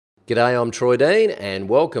G'day, I'm Troy Dean, and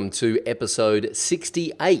welcome to episode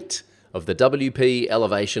 68 of the WP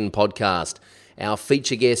Elevation podcast. Our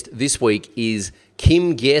feature guest this week is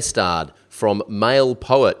Kim Gjerstad from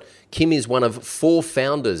MailPoet. Kim is one of 4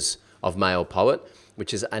 founders of MailPoet,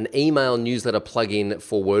 which is an email newsletter plugin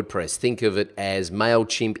for WordPress. Think of it as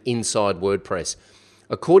MailChimp inside WordPress.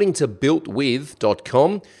 According to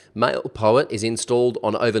builtwith.com, MailPoet is installed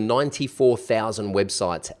on over 94,000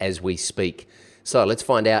 websites as we speak. So let's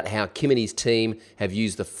find out how Kim and his team have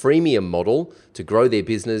used the freemium model to grow their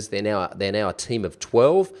business. They're now a team of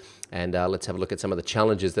 12, and let's have a look at some of the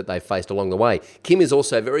challenges that they've faced along the way. Kim is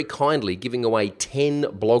also very kindly giving away 10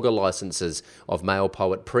 blogger licenses of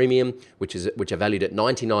MailPoet Premium, which are valued at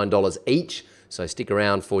 $99 each. So stick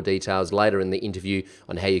around for details later in the interview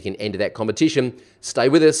on how you can enter that competition. Stay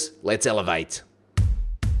with us. Let's elevate.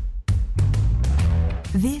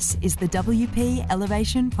 This is the WP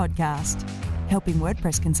Elevation Podcast, helping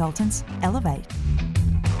WordPress consultants elevate.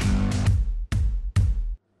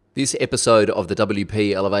 This episode of the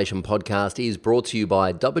WP Elevation Podcast is brought to you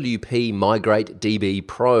by WP Migrate DB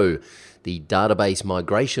Pro, the database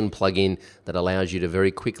migration plugin that allows you to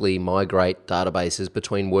very quickly migrate databases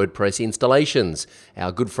between WordPress installations.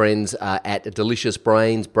 Our good friends at Delicious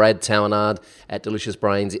Brains, Brad Tauernard at Delicious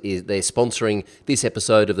Brains, they're sponsoring this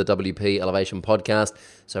episode of the WP Elevation Podcast.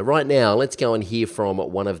 So right now, let's go and hear from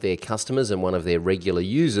one of their customers and one of their regular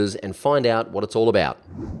users and find out what it's all about.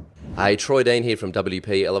 Hey, Troy Dean here from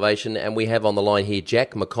WP Elevation, and we have on the line here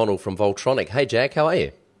Jack McConnell from Voltronic. Hey, Jack, how are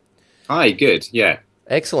you? Hi, good, yeah.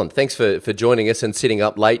 Excellent. Thanks for joining us and sitting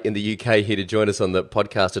up late in the UK here to join us on the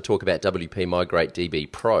podcast to talk about WP Migrate DB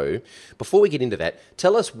Pro. Before we get into that,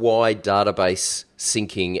 tell us why database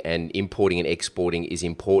syncing and importing and exporting is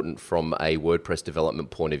important from a WordPress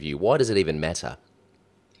development point of view. Why does it even matter?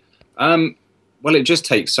 Well, it just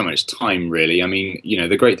takes so much time, really. I mean,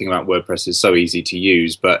 the great thing about WordPress is so easy to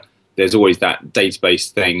use, but there's always that database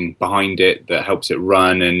thing behind it that helps it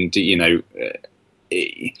run, and, you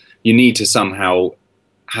need to somehow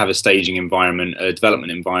have a staging environment, a development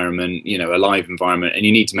environment, a live environment, and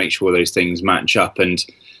you need to make sure those things match up, and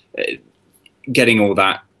getting all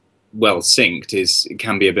that well synced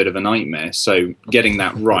can be a bit of a nightmare. So getting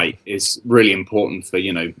that right is really important for,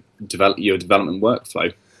 develop your development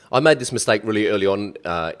workflow. I made this mistake really early on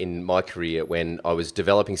in my career when I was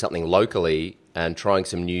developing something locally and trying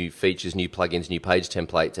some new features, new plugins, new page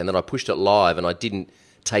templates, and then I pushed it live and I didn't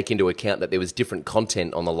take into account that there was different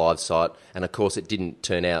content on the live site, and of course it didn't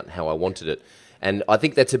turn out how I wanted it. And I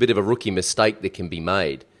think that's a bit of a rookie mistake that can be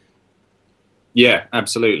made. Yeah,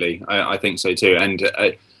 absolutely. I think so too, and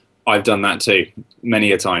I've done that too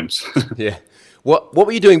many a times. Yeah. What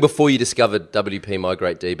were you doing before you discovered WP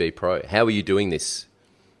Migrate DB Pro? How were you doing this?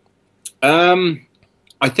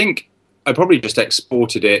 I think I probably just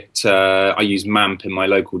exported it. I use MAMP in my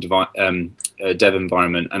local dev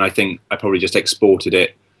environment, and I think I probably just exported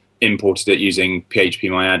it, imported it using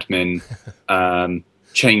phpMyAdmin,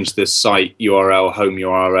 changed the site URL, home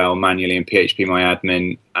URL manually in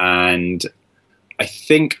phpMyAdmin, and I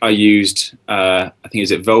think I used,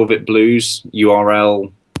 is it Velvet Blues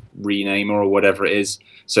URL renamer or whatever it is.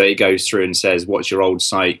 So it goes through and says, what's your old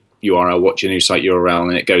site URL, what's your new site URL,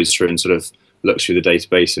 and it goes through and sort of looks through the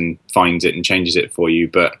database and finds it and changes it for you.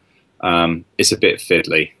 But it's a bit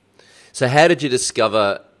fiddly. So how did you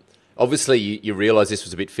discover, obviously you realised this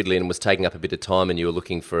was a bit fiddly and was taking up a bit of time and you were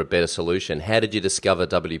looking for a better solution. How did you discover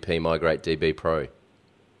WP Migrate DB Pro?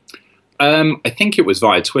 I think it was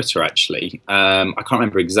via Twitter, actually. I can't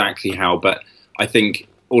remember exactly how, but I think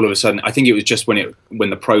all of a sudden, I think it was just when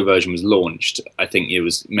the Pro version was launched. I think it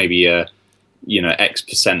was maybe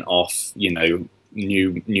X% off,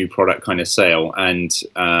 new product kind of sale. And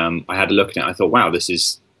I had a look at it and I thought, wow, this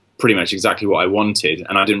is pretty much exactly what I wanted.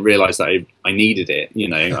 And I didn't realize that I needed it.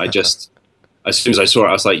 I just, as soon as I saw it,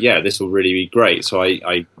 I was like, yeah, this will really be great. So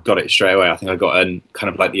I got it straight away. I think I got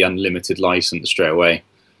kind of like the unlimited license straight away.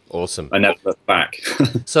 Awesome. I never looked back.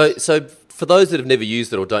 So for those that have never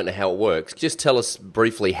used it or don't know how it works, just tell us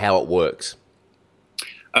briefly how it works.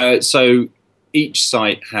 So each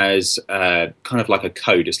site has kind of like a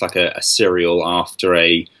code. It's like a serial after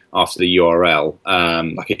the URL,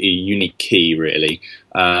 like a unique key, really.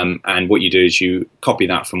 And what you do is you copy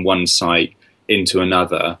that from one site into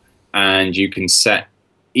another, and you can set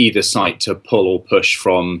either site to pull or push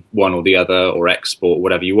from one or the other, or export,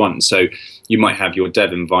 whatever you want. So you might have your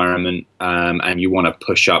dev environment, and you want to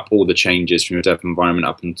push up all the changes from your dev environment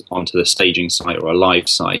up onto the staging site or a live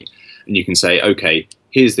site. And you can say, okay,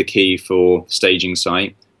 here's the key for staging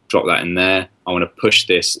site, drop that in there. I want to push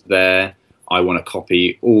this there. I want to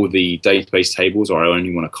copy all the database tables, or I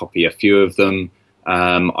only want to copy a few of them.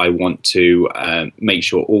 I want to make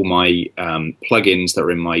sure all my plugins that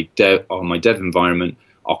are in my dev environment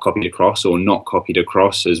are copied across or not copied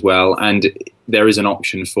across as well. And there is an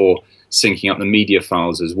option for syncing up the media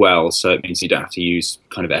files as well. So it means you don't have to use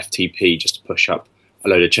kind of FTP just to push up a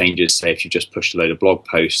load of changes. Say if you just pushed a load of blog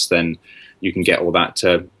posts, then you can get all that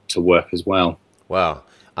to work as well. Wow.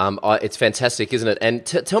 It's fantastic, isn't it? And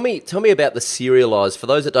tell me about the serialized, for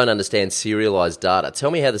those that don't understand serialized data,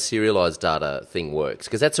 tell me how the serialized data thing works,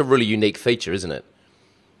 because that's a really unique feature, isn't it?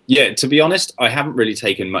 Yeah, to be honest, I haven't really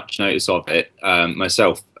taken much notice of it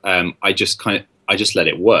myself. I just let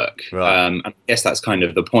it work. Right. I guess that's kind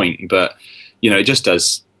of the point, but it just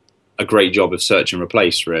does a great job of search and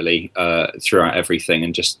replace really throughout everything,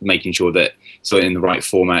 and just making sure that so in the right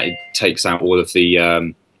format. It takes out all of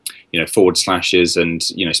the forward slashes and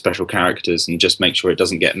special characters, and just make sure it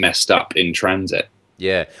doesn't get messed up in transit.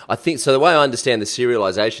 Yeah, I think so. The way I understand the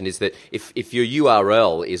serialization is that if your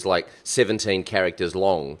URL is like 17 characters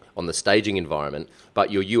long on the staging environment, but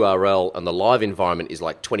your URL on the live environment is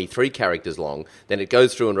like 23 characters long, then it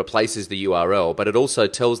goes through and replaces the URL, but it also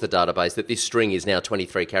tells the database that this string is now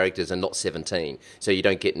 23 characters and not 17. So you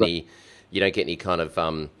don't get any kind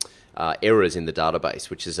of errors in the database,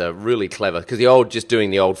 which is really clever, because just doing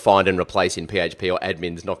the old find and replace in PHP or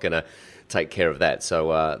admin's not going to take care of that.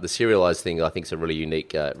 So the serialized thing, I think, is a really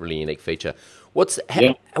unique feature. What's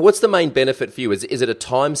the main benefit for you? Is it a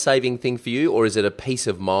time-saving thing for you, or is it a peace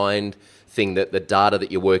of mind thing that the data that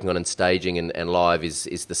you're working on in staging and live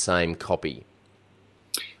is the same copy?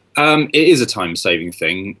 It is a time-saving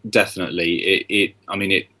thing, definitely.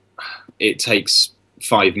 It takes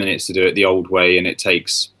 5 minutes to do it the old way, and it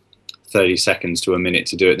takes 30 seconds to a minute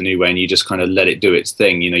to do it the new way, and you just kind of let it do its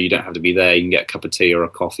thing. You don't have to be there. You can get a cup of tea or a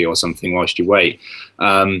coffee or something whilst you wait.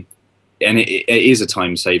 And it is a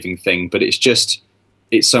time-saving thing, but it's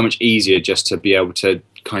so much easier just to be able to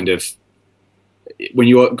kind of, when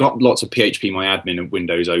you've got lots of PHP My Admin and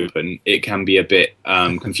Windows open, it can be a bit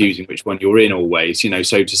confusing which one you're in always.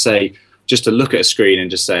 So to say, just to look at a screen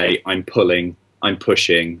and just say, I'm pulling, I'm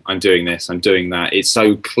pushing, I'm doing this, I'm doing that. It's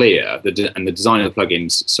so clear, and the design of the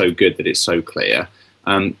plugin's so good that it's so clear.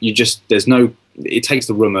 It takes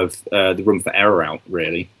the room for error out,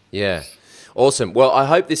 really. Yeah. Awesome. Well, I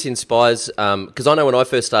hope this inspires, because I know when I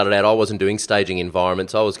first started out, I wasn't doing staging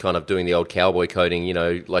environments. I was kind of doing the old cowboy coding,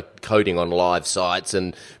 like coding on live sites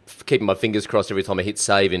and keeping my fingers crossed every time I hit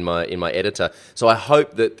save in my editor. So I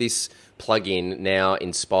hope that this plugin now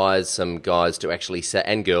inspires some guys to actually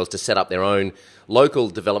and girls to set up their own local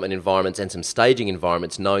development environments and some staging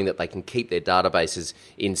environments, knowing that they can keep their databases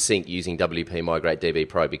in sync using WP Migrate DB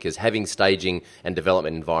Pro, because having staging and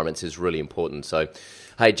development environments is really important. So,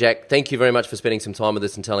 hey, Jack, thank you very much for spending some time with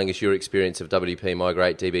us and telling us your experience of WP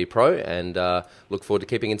Migrate DB Pro, and look forward to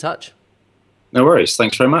keeping in touch. No worries.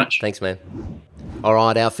 Thanks very much. Thanks, man. All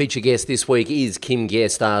right, our feature guest this week is Kim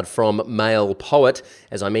Gerstad from MailPoet.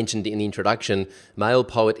 As I mentioned in the introduction,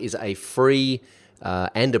 MailPoet is a free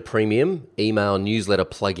and a premium email newsletter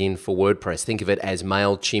plugin for WordPress. Think of it as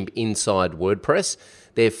MailChimp inside WordPress.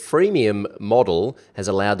 Their freemium model has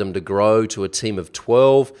allowed them to grow to a team of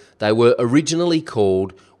 12. They were originally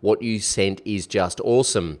called What You Sent Is Just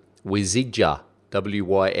Awesome, Wysija,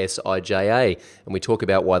 Wysija. And we talk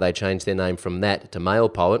about why they changed their name from that to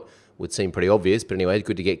MailPoet. Would seem pretty obvious, but anyway,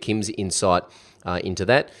 good to get Kim's insight into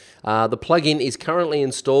that. The plugin is currently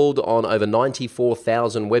installed on over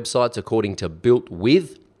 94,000 websites, according to Built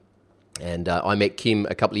With. And I met Kim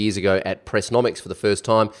a couple of years ago at Pressnomics for the first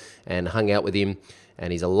time and hung out with him.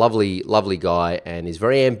 And he's a lovely, lovely guy, and is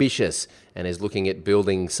very ambitious and is looking at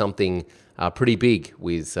building something pretty big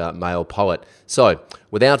with MailPoet. So,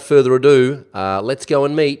 without further ado, let's go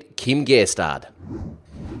and meet Kim Gerstad.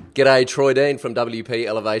 G'day, Troy Dean from WP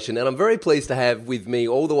Elevation, and I'm very pleased to have with me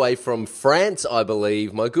all the way from France, I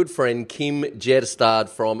believe, my good friend Kim Gerstad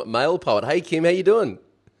from MailPoet. Hey Kim, how you doing?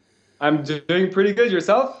 I'm doing pretty good.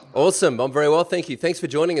 Yourself? Awesome. I'm very well, thank you. Thanks for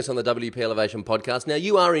joining us on the WP Elevation podcast. Now,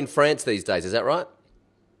 you are in France these days, is that right?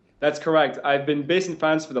 That's correct. I've been based in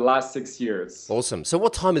France for the last 6 years. Awesome. So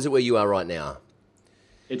what time is it where you are right now?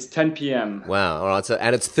 It's 10 p.m. Wow. All right. So,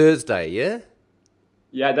 and it's Thursday, yeah?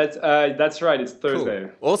 Yeah, that's right. It's Thursday.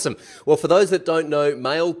 Cool. Awesome. Well, for those that don't know,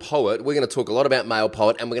 MailPoet, we're going to talk a lot about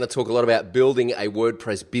MailPoet, and we're going to talk a lot about building a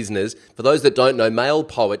WordPress business. For those that don't know,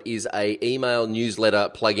 MailPoet is a email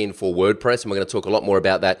newsletter plugin for WordPress, and we're going to talk a lot more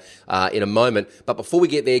about that in a moment. But before we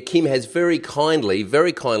get there, Kim has very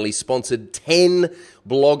kindly sponsored 10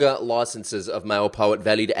 blogger licenses of MailPoet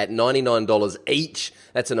valued at $99 each.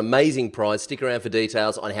 That's an amazing prize. Stick around for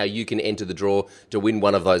details on how you can enter the draw to win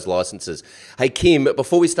one of those licenses. Hey, Kim,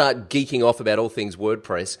 before we start geeking off about all things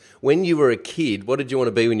WordPress, when you were a kid, what did you want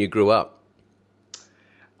to be when you grew up?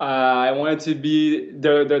 I wanted to be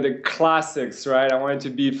the classics, right? I wanted to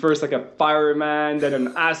be first like a fireman, then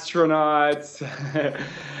an astronaut.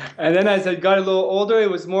 And then as I got a little older, it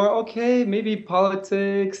was more, okay, maybe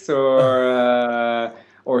politics or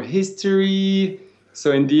history.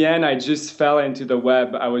 So in the end, I just fell into the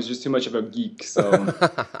web. I was just too much of a geek. So.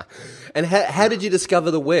 And how did you discover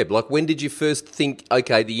the web? Like, when did you first think,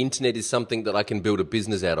 okay, the internet is something that I can build a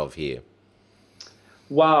business out of here?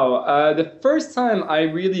 Wow, the first time I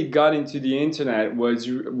really got into the internet was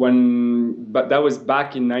but that was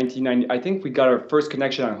back in 1990. I think we got our first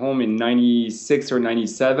connection at home in 96 or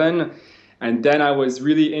 97. And then I was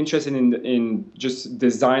really interested in just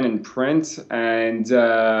design and print. And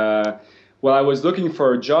while I was looking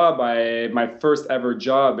for a job, my first ever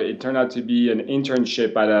job, it turned out to be an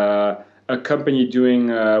internship at a company doing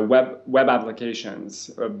web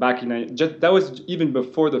applications back in that was even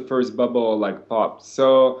before the first bubble like popped.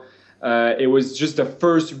 So it was just the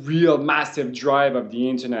first real massive drive of the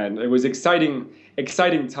internet. It was exciting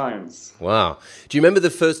times. Wow. Do you remember the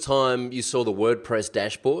first time you saw the WordPress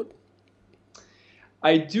dashboard?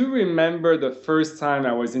 I do remember the first time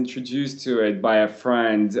I was introduced to it by a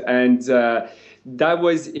friend, and that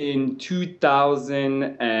was in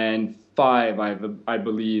 2005. I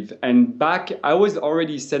believe. And back, I was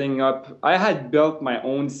already setting up, I had built my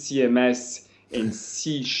own CMS in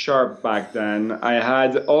C# back then. I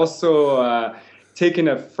had also taken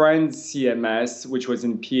a friend's CMS, which was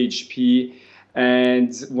in PHP.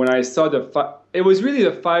 And when I saw it was really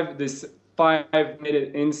this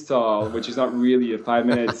 5-minute install, which is not really a 5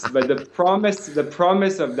 minutes, but the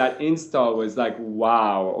promise of that install was like,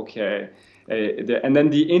 wow, okay. And then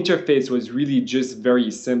the interface was really just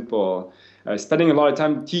very simple. Spending a lot of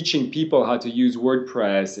time teaching people how to use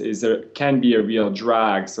WordPress can be a real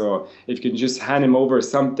drag. So if you can just hand them over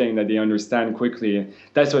something that they understand quickly,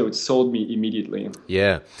 that's what sold me immediately.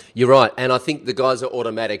 Yeah, you're right. And I think the guys at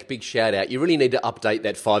Automatic, big shout out. You really need to update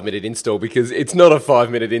that 5-minute install because it's not a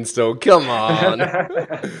 5-minute install. Come on.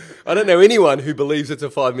 I don't know anyone who believes it's a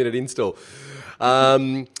 5-minute install.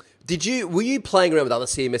 Were you playing around with other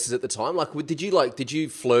CMSs at the time? Like, did you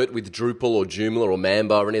flirt with Drupal or Joomla or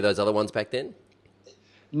Mamba or any of those other ones back then?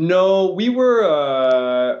 No, we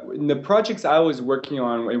were in the projects I was working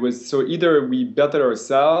on. It was so either we built it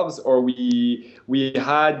ourselves or we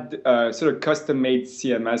had sort of custom made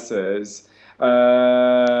CMSs.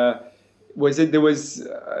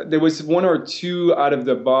 There was one or two out of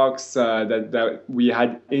the box that we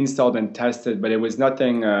had installed and tested, but it was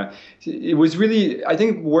nothing. It was really, I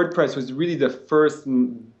think WordPress was really the first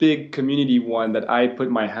big community one that I put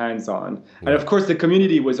my hands on. And of course, the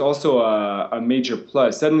community was also a major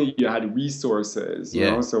plus. Suddenly you had resources, you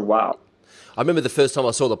know, so wow. I remember the first time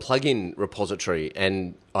I saw the plugin repository,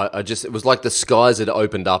 and it was like the skies had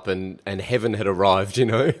opened up and heaven had arrived, you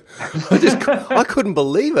know. I couldn't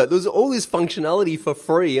believe it. There was all this functionality for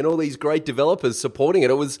free and all these great developers supporting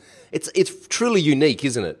it. It's truly unique,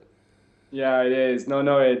 isn't it? Yeah, it is.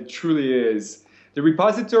 No, it truly is. The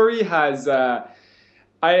repository has. I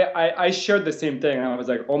shared the same thing. I was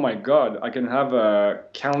like, oh my God, I can have a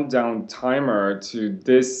countdown timer to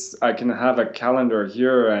this. I can have a calendar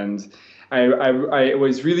here, and it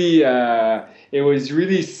was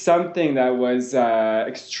really something that was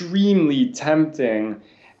extremely tempting,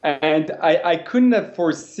 and I couldn't have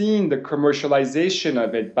foreseen the commercialization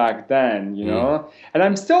of it back then, you know. And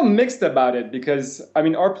I'm still mixed about it because I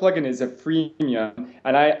mean our plugin is a freemium,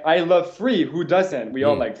 and I love free. Who doesn't? We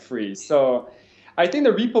all like free. So I think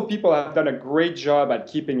the repo people have done a great job at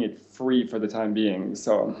keeping it free for the time being.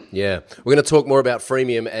 So yeah, we're going to talk more about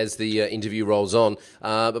freemium as the interview rolls on.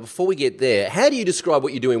 But before we get there, how do you describe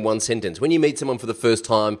what you do in one sentence? When you meet someone for the first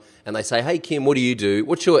time and they say, "Hey Kim, what do you do?"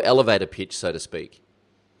 What's your elevator pitch, so to speak?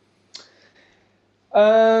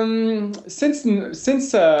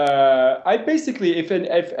 Since I basically,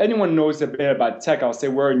 if anyone knows a bit about tech, I'll say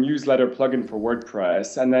we're a newsletter plugin for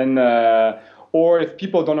WordPress, and then. Or if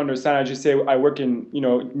people don't understand, I just say I work in,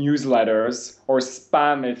 newsletters or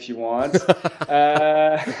spam if you want.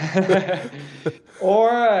 Or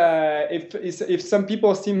if some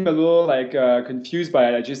people seem a little confused by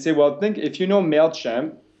it, I just say, well, if you know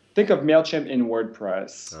MailChimp, think of MailChimp in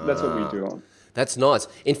WordPress. That's what we do. That's nice.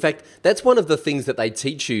 In fact, that's one of the things that they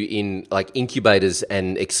teach you in like incubators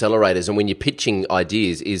and accelerators, and when you're pitching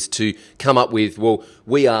ideas, is to come up with, well,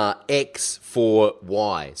 we are X for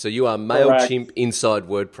Y. So you are MailChimp inside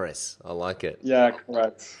WordPress. I like it. Yeah,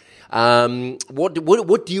 correct. What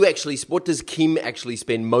does Kim actually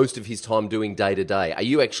spend most of his time doing day to day? Are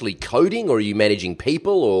you actually coding, or are you managing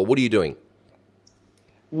people, or what are you doing?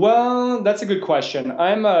 Well, that's a good question.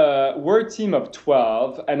 We're a team of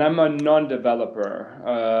 12, and I'm a non-developer.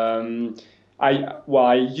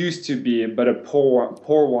 I used to be, but a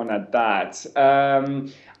poor one at that.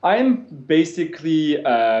 I'm basically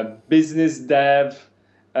a business dev,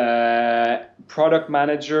 product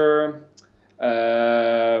manager,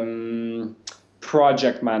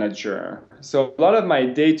 project manager. So a lot of my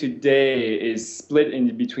day-to-day is split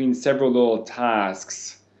in between several little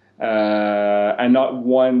tasks. And not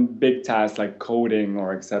one big task like coding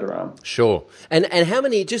or etc. Sure. And how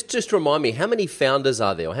many? Just remind me, how many founders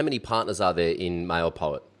are there, or how many partners are there in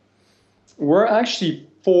MailPoet? We're actually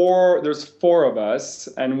 4. There's 4 of us,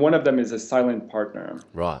 and one of them is a silent partner.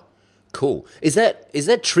 Right. Cool. Is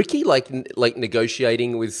that tricky? Like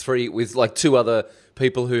negotiating with 2 other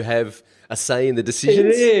people who have a say in the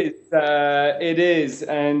decisions? It is,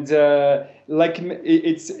 and like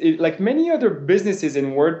many other businesses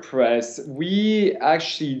in WordPress, we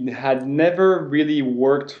actually had never really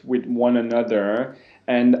worked with one another,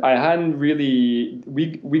 and I hadn't really.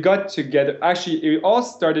 We got together. Actually, it all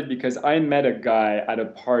started because I met a guy at a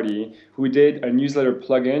party who did a newsletter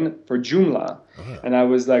plugin for Joomla, and I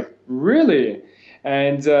was like, really?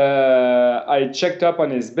 And I checked up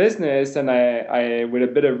on his business, and I, with a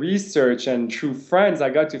bit of research and through friends, I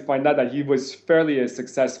got to find out that he was fairly a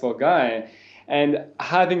successful guy. And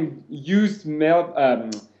having used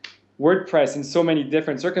WordPress in so many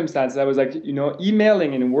different circumstances, I was like,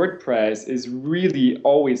 emailing in WordPress is really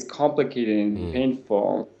always complicated and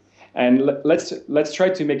painful. And let's try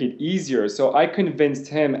to make it easier. So I convinced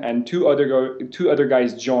him, and two other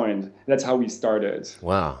guys joined. That's how we started.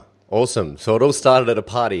 Wow. Awesome. So it all started at a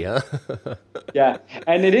party, huh? Yeah,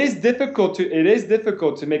 and it is difficult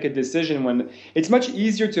to make a decision when it's much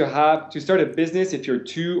easier to start a business if you're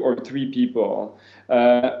 2 or 3 people.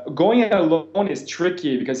 Going alone is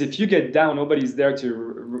tricky because if you get down, nobody's there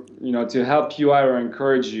to help you out or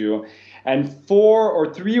encourage you. And 4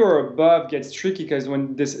 or 3 or above gets tricky because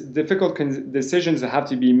when this difficult decisions have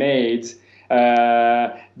to be made,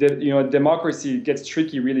 democracy gets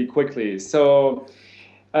tricky really quickly. So.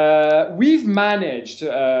 We've managed.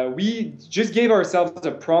 We just gave ourselves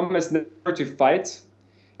a promise never to fight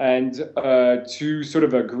and to sort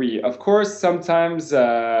of agree. Of course, sometimes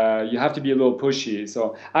you have to be a little pushy.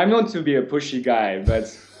 So I'm known to be a pushy guy, but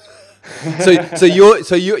so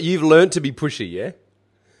you've learned to be pushy, yeah?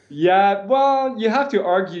 Yeah. Well, you have to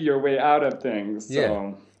argue your way out of things. So.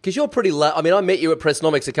 Yeah. Because you're pretty. I mean, I met you at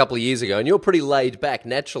Pressnomics a couple of years ago, and you're pretty laid back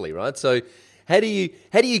naturally, right? So. How do you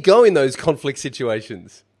go in those conflict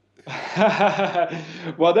situations?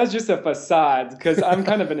 Well, that's just a facade because I'm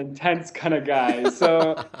kind of an intense kind of guy.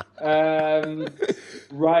 So,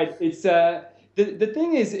 right, it's the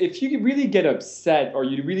thing is, if you really get upset or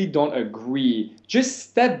you really don't agree, just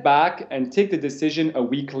step back and take the decision a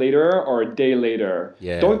week later or a day later.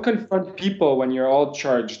 Yeah. Don't confront people when you're all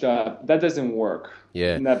charged up. That doesn't work.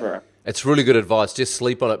 Yeah. Never. It's really good advice. Just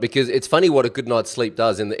sleep on it, because it's funny what a good night's sleep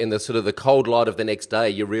does. In the sort of the cold light of the next day,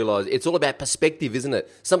 you realise it's all about perspective, isn't it?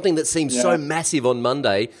 Something that seems so massive on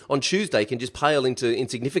Monday, on Tuesday can just pale into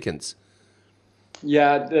insignificance.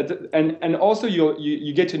 Yeah, and also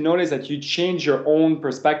you get to notice that you change your own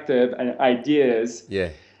perspective and ideas. Yeah.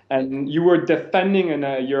 And you were defending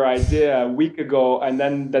your idea a week ago, and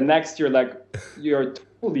then the next you're like, you're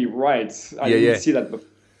totally right. I didn't see that before.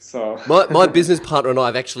 So my business partner and I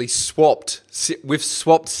have actually swapped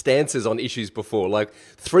stances on issues before. Like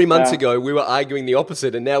 3 months ago, we were arguing the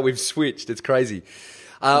opposite, and now we've switched. It's crazy.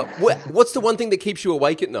 What's the one thing that keeps you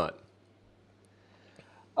awake at night?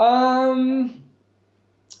 The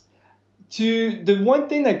one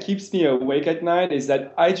thing that keeps me awake at night is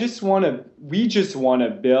that we just want to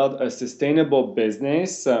build a sustainable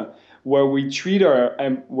business where we treat our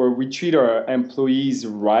employees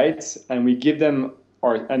right, and we give them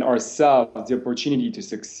ourselves the opportunity to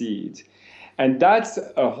succeed. And that's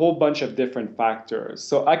a whole bunch of different factors.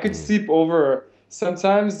 So I could sleep over.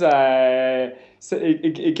 Sometimes so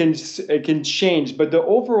it can change, but the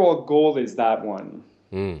overall goal is that one.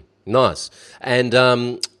 Nice. And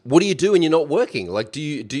what do you do when you're not working? Like, do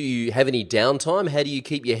you have any downtime? How do you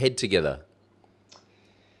keep your head together?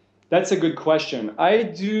 That's a good question.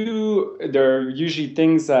 There are usually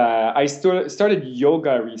things. Started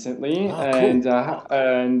yoga recently, Oh, cool.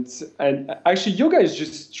 and actually yoga is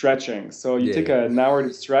just stretching. So you take Yeah. an hour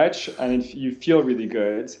to stretch, and you feel really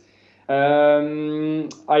good. I'm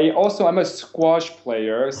a squash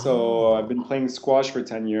player, so I've been playing squash for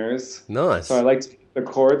 10 years. So I Nice. like to hit the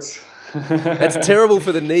courts. That's terrible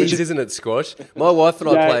for the Which knees, is isn't it, squash? My wife and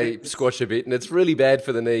I yeah, play squash a bit, and it's really bad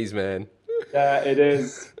for the knees, man. yeah, it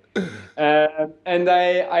is. And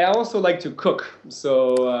I also like to cook. So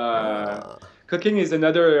cooking is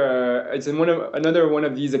another one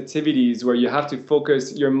of these activities where you have to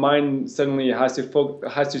focus. Your mind suddenly has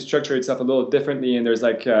to structure itself a little differently. And there's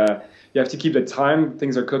you have to keep the time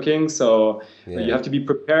things are cooking. So you Yeah. have to be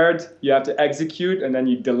prepared. You have to execute, and then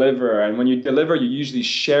you deliver. And when you deliver, you usually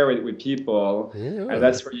share it with people, and Yeah.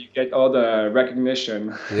 that's where you get all the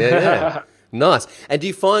recognition. Yeah, yeah. Nice. And do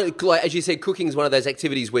you find, like, as you said, cooking is one of those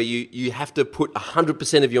activities where you have to put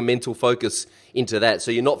 100% of your mental focus into that.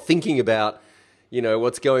 So you're not thinking about,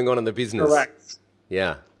 what's going on in the business. Correct.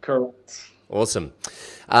 Yeah. Correct. Awesome.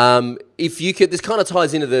 If you could, this kind of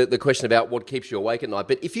ties into the question about what keeps you awake at night,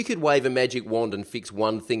 but if you could wave a magic wand and fix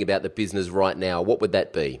one thing about the business right now, what would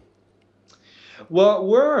that be? Well,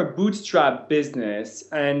 we're a bootstrap business,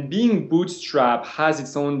 and being bootstrap has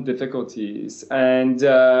its own difficulties. And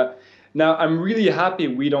now I'm really happy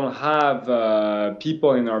we don't have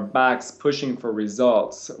people in our backs pushing for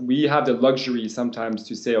results. We have the luxury sometimes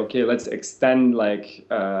to say, okay, let's extend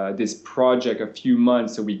this project a few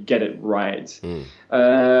months so we get it right.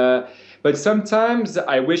 But sometimes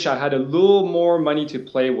I wish I had a little more money to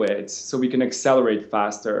play with so we can accelerate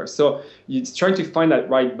faster. So it's trying to find that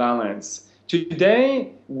right balance.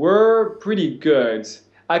 Today, we're pretty good.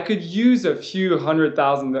 I could use a few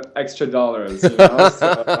 $100,000 extra dollars,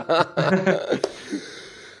 So.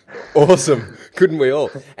 Awesome. Couldn't we all?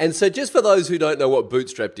 And so just for those who don't know what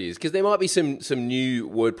bootstrapped is, because there might be some new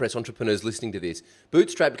WordPress entrepreneurs listening to this,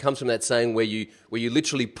 bootstrapped comes from that saying where you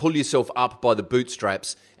literally pull yourself up by the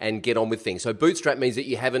bootstraps and get on with things. So bootstrap means that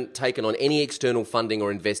you haven't taken on any external funding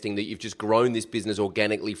or investing, that you've just grown this business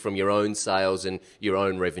organically from your own sales and your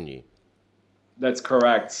own revenue. That's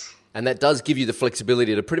correct. And that does give you the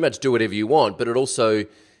flexibility to pretty much do whatever you want, but it also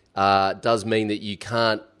does mean that you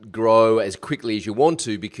can't grow as quickly as you want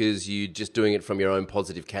to because you're just doing it from your own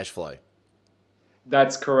positive cash flow.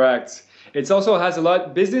 That's correct. It also has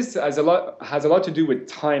business has a lot to do with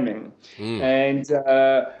timing. And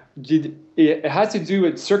it has to do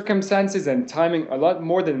with circumstances and timing a lot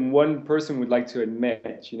more than one person would like to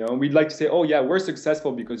admit. We'd like to say, oh yeah, we're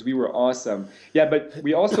successful because we were awesome. Yeah, but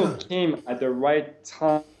we also came at the right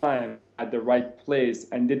time, at the right place,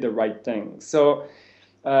 and did the right thing. So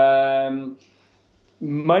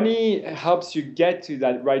money helps you get to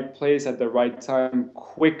that right place at the right time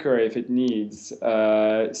quicker if it needs.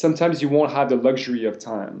 Sometimes you won't have the luxury of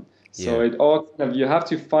time. So you have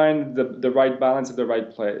to find the right balance at the right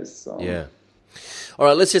place. So. Yeah. All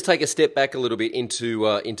right, let's just take a step back a little bit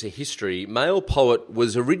into history. Mail Poet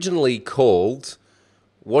was originally called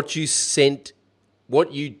What You Sent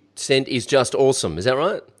Is Just Awesome. Is that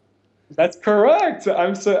right? That's correct.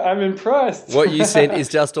 I'm impressed. What You Sent Is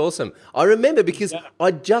Just Awesome. I remember because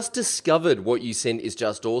I just discovered What You Sent Is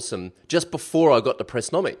Just Awesome just before I got to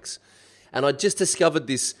Pressnomics. And I just discovered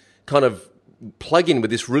this kind of plugin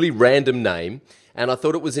with this really random name, and I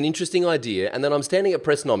thought it was an interesting idea. And then I'm standing at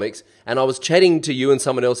Pressnomics, and I was chatting to you and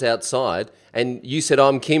someone else outside, and you said,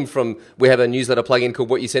 I'm Kim we have a newsletter plugin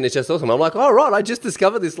called What You Sent Is Just Awesome. I'm like, oh, right, I just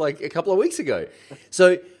discovered this like a couple of weeks ago.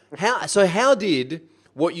 So how did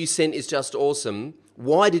What You Sent Is Just Awesome,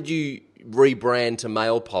 why did you rebrand to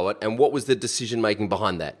Mail Poet, and what was the decision-making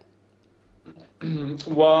behind that?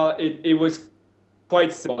 Well, it was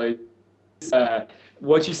quite simple.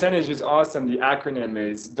 What You Sent Is Just Awesome, the acronym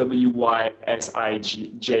is WYSIJA,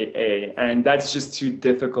 and that's just too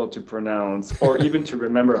difficult to pronounce or even to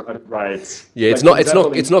remember how to write. Yeah, it's not quite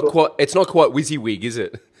WYSIWYG, is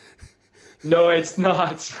it? No, it's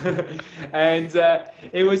not. And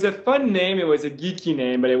it was a fun name. It was a geeky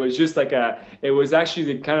name, but it was just it was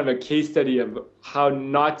actually kind of a case study of how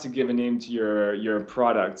not to give a name to your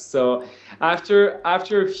product. So after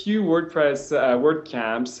a few WordPress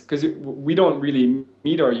WordCamps, because we don't really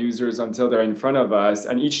meet our users until they're in front of us,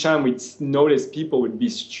 and each time we notice people would be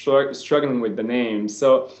struggling with the name.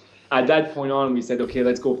 So at that point on, we said, okay,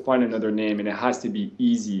 let's go find another name, and it has to be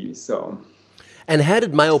easy. So. And how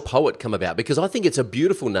did Mail Poet come about? Because I think it's a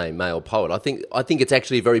beautiful name, Mail Poet. I think it's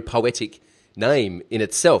actually a very poetic name in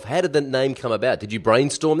itself. How did the name come about? Did you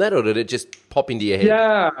brainstorm that, or did it just pop into your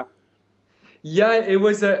head? Yeah, it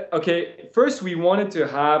was okay. First, we wanted to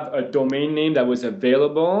have a domain name that was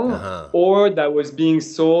available Uh-huh. or that was being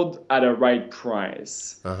sold at a right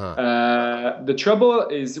price. Uh-huh. The trouble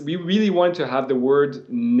is, we really want to have the word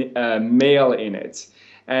mail in it,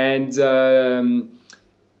 and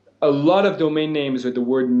a lot of domain names with the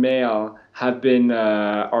word mail have been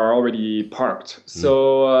are already parked.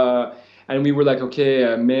 So and we were like,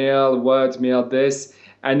 okay, mail what, mail this,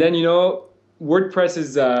 and then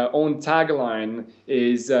WordPress's own tagline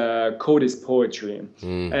is code is poetry.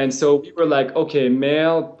 And so we were like, okay,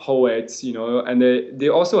 mail poets, and they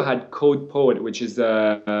also had Code Poet, which is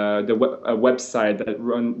a website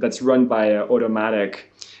that's run by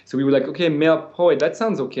Automatic. So we were like, okay, mail poet, that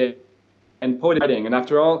sounds okay. And poet writing. And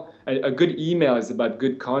after all, a good email is about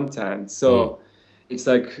good content. So it's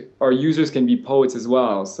like our users can be poets as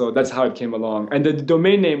well. So that's how it came along. And the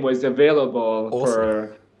domain name was available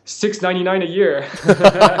for $6.99 a year.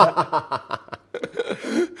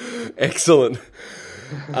 Excellent.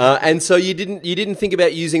 And so you didn't think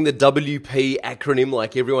about using the WP acronym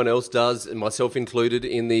like everyone else does, and myself included,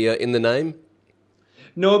 in the name?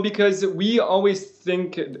 No, because we always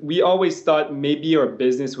thought maybe our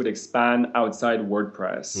business would expand outside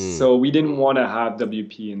WordPress. So we didn't want to have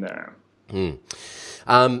WP in there.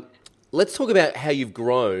 Let's talk about how you've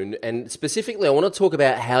grown, and specifically I want to talk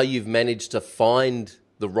about how you've managed to find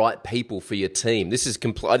the right people for your team. This is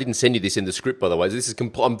I didn't send you this in the script, by the way. This is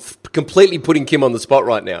I'm completely putting Kim on the spot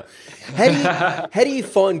right now. How do you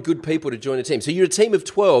find good people to join a team? So you're a team of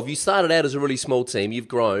 12. You started out as a really small team. You've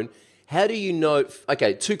grown. How do you know?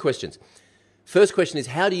 Okay, two questions. First question is,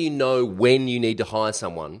 how do you know when you need to hire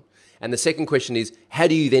someone? And the second question is, how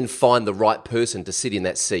do you then find the right person to sit in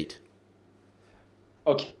that seat?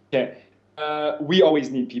 Okay. We always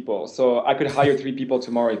need people. So I could hire 3 people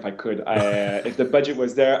tomorrow if I could. If the budget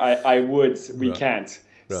was there, I would. We can't.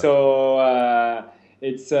 Right. So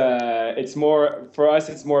it's more, for us,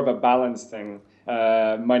 it's more of a balance thing,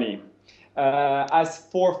 money. As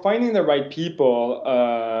for finding the right people,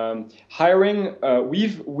 hiring,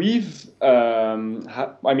 we've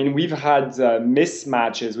had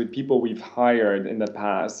mismatches with people we've hired in the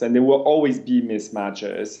past, and there will always be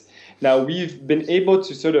mismatches. Now we've been able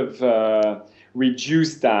to sort of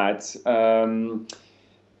reduce that.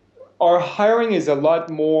 Our hiring is a lot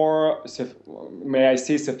more, may I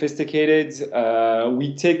say, sophisticated.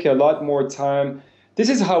 We take a lot more time. This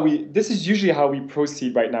is usually how we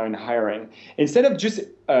proceed right now in hiring. Instead of just,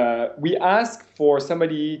 we ask for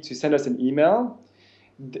somebody to send us an email.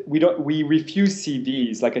 We refuse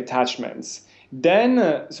CVs, like attachments.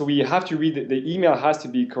 Then, so we have to read the email has to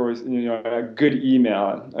be a good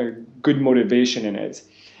email, a good motivation in it.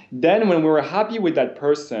 Then, when we're happy with that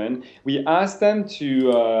person, we ask them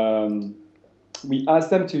to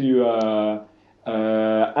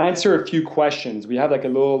answer a few questions. We have like a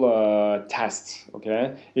little test,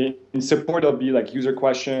 okay? In support, it'll be like user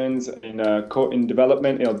questions. In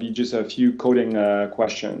development, it'll be just a few coding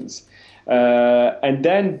questions. And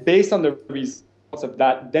then, based on the results of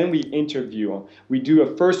that, then we interview. We do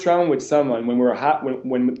a first round with someone. When we're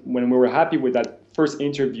when we were happy with that first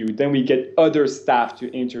interview, then we get other staff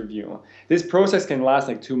to interview. This process can last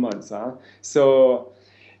like 2 months, huh? So.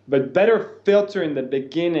 But better filter in the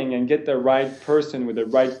beginning and get the right person with the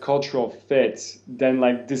right cultural fit than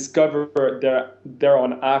like discover they're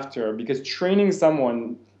on after, because training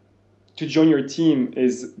someone to join your team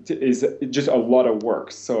is just a lot of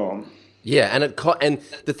work. So yeah, and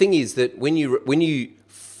the thing is that when you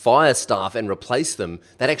fire staff and replace them,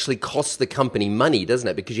 that actually costs the company money, doesn't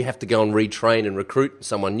it? Because you have to go and retrain and recruit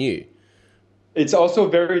someone new. It's also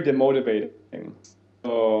very demotivating.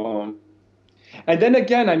 So. And then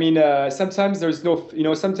again, I mean, sometimes there's no,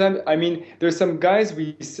 sometimes, I mean, there's some guys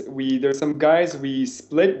we split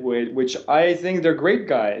with, which I think they're great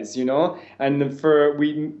guys, and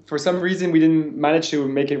for some reason we didn't manage to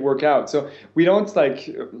make it work out. So we don't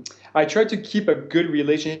I try to keep a good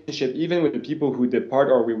relationship even with the people who depart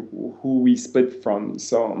or who we split from.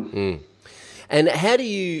 So. And how do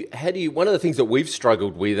you, one of the things that we've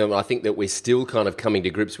struggled with, and I think that we're still kind of coming to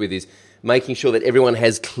grips with, is making sure that everyone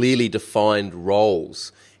has clearly defined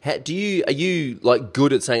roles. Are you like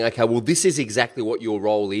good at saying, okay, well, this is exactly what your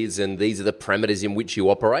role is and these are the parameters in which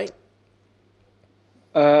you operate?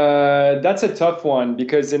 That's a tough one,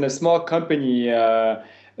 because in a small company,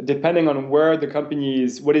 depending on where the company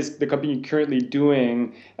is, what is the company currently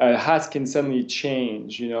doing, can suddenly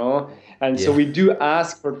change, And so we do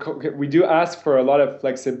ask for a lot of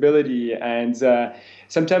flexibility, and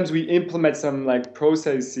sometimes we implement some like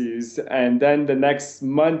processes, and then the next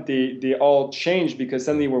month they all change because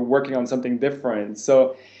suddenly we're working on something different.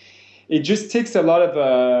 So it just takes a lot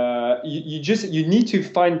of you need to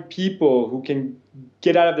find people who can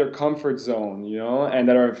get out of their comfort zone, you know, and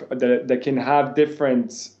that can have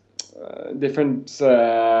different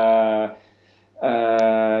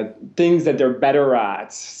things that they're better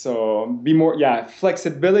at. So be more,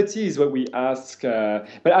 flexibility is what we ask.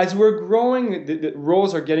 But as we're growing, the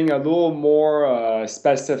roles are getting a little more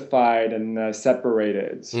specified and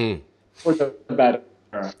separated for the better.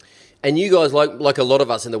 And you guys, like a lot of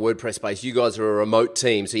us in the WordPress space, you guys are a remote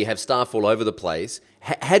team, so you have staff all over the place.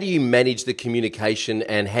 How do you manage the communication,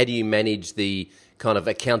 and how do you manage the kind of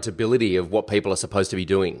accountability of what people are supposed to be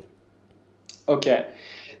doing? Okay.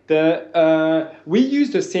 We use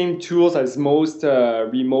the same tools as most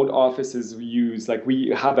remote offices use. Like, we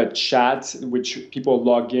have a chat which people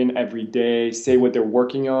log in every day, say what they're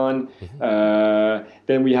working on.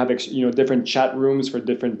 Then we have different chat rooms for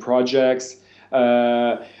different projects.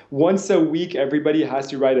 Once a week, everybody has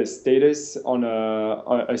to write a status on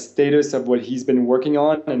a status of what he's been working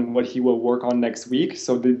on and what he will work on next week.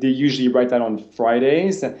 So they usually write that on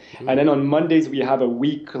Fridays. And then on Mondays, we have a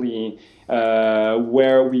weekly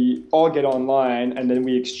where we all get online and then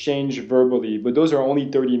we exchange verbally. But those are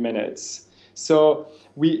only 30 minutes. So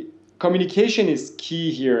communication is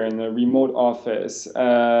key here in a remote office.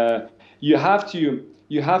 You have to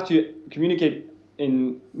communicate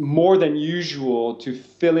in more than usual to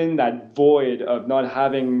fill in that void of not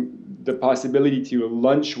having the possibility to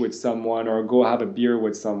lunch with someone or go have a beer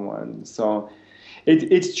with someone. So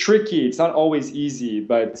it's tricky. It's not always easy,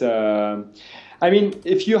 but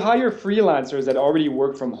if you hire freelancers that already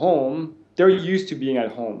work from home, they're used to being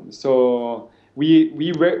at home. So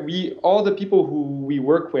we all the people who we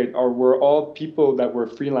work with were all people that were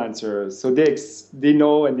freelancers. So they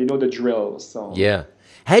know the drill. So yeah.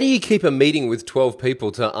 How do you keep a meeting with 12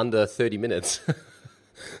 people to under 30 minutes?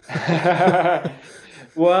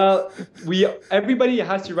 Well, everybody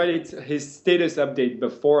has to write his status update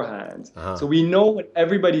beforehand. So we know what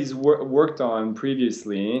everybody's worked on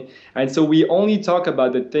previously. And so we only talk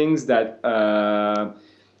about the things that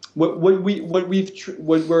what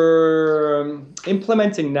we're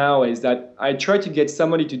implementing now is that I try to get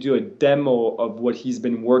somebody to do a demo of what he's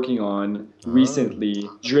been working on recently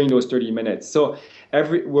during those 30 minutes. So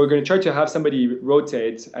we're going to try to have somebody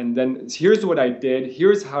rotate, and then here's what I did,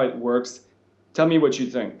 here's how it works, tell me what you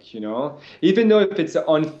think, you know? Even though if it's an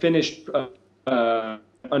unfinished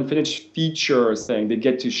feature or thing, they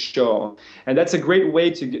get to show. And that's a great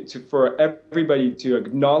way for everybody to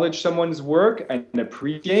acknowledge someone's work and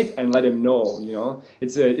appreciate and let him know, you know?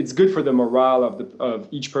 It's good for the morale of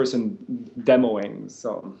each person demoing,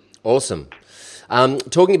 so. Awesome.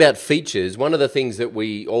 Talking about features, one of the things that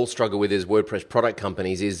we all struggle with as WordPress product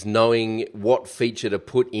companies is knowing what feature to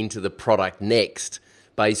put into the product next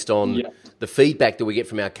based on the feedback that we get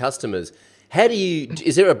from our customers.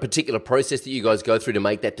 Is there a particular process that you guys go through to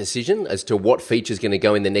make that decision as to what feature is going to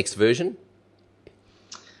go in the next version?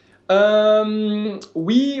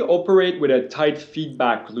 We operate with a tight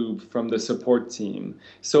feedback loop from the support team.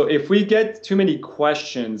 So if we get too many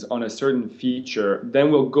questions on a certain feature,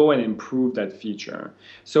 then we'll go and improve that feature.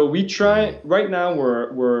 So we try. Right now,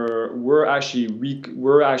 we're actually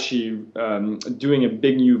doing a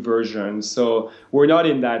big new version. So we're not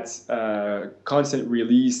in that constant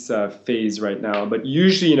release phase right now. But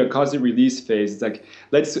usually in a constant release phase, it's like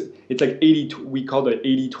 80. We call it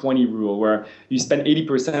 80-20 rule, where you spend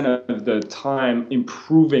 80% of the time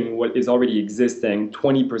improving what is already existing,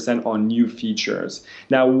 20% on new features.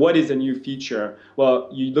 Now, what is a new feature? Well,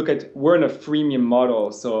 we're in a freemium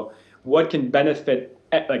model, so what can benefit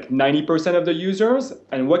like 90% of the users,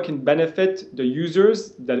 and what can benefit the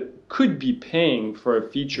users that could be paying for a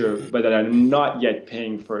feature but that are not yet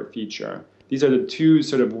paying for a feature. These are the two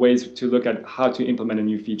sort of ways to look at how to implement a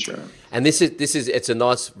new feature. And it's a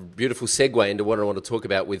nice, beautiful segue into what I want to talk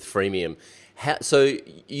about with freemium. So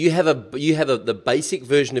you have the basic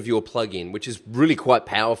version of your plugin, which is really quite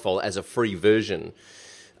powerful as a free version.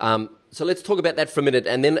 So let's talk about that for a minute,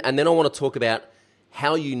 and then I want to talk about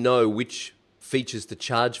how you know which features to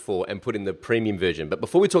charge for and put in the premium version. But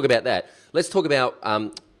before we talk about that, let's talk about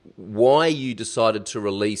why you decided to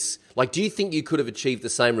release. Like, do you think you could have achieved the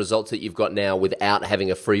same results that you've got now without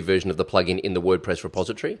having a free version of the plugin in the WordPress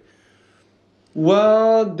repository?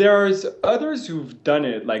 Well, there's others who've done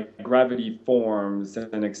it, like Gravity Forms,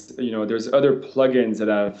 and there's other plugins that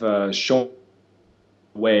have shown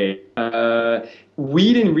way.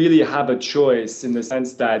 We didn't really have a choice in the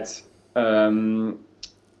sense that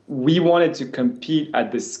we wanted to compete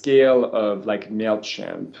at the scale of like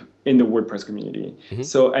MailChimp in the WordPress community. Mm-hmm.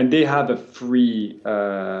 So, and they have a free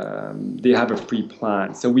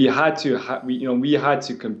plan. So we had to we had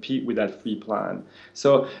to compete with that free plan.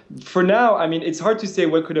 So for now, I mean, it's hard to say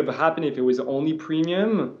what could have happened if it was only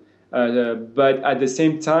premium. But at the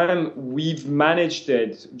same time, we've managed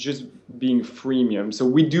it just being freemium. So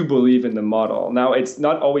we do believe in the model. Now, it's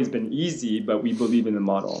not always been easy, but we believe in the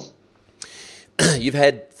model. You've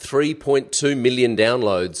had 3.2 million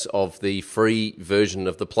downloads of the free version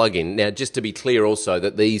of the plugin. Now, just to be clear also,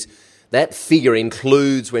 that figure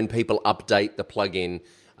includes when people update the plugin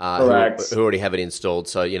who already have it installed.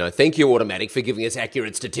 So, thank you, Automattic, for giving us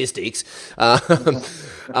accurate statistics. But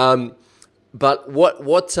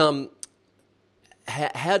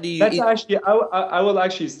how do you? That's actually, I will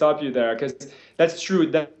actually stop you there because that's true.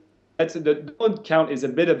 The download count is a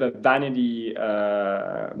bit of a vanity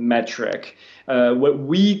metric. What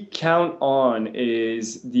we count on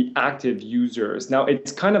is the active users. Now,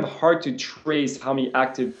 it's kind of hard to trace how many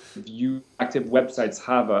active websites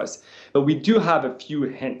have us, but we do have a few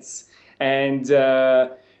hints. And there's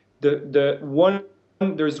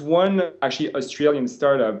one actually Australian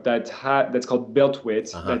startup that's called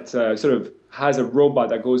BuiltWit that sort of has a robot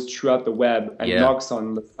that goes throughout the web and knocks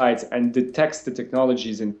on the sites and detects the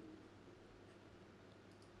technologies in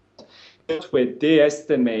BuiltWit. They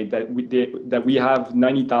estimate that we have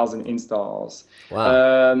 90,000 installs.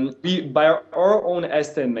 Wow. By our own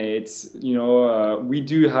estimates, we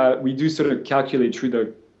do sort of calculate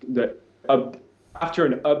through after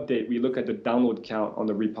an update, we look at the download count on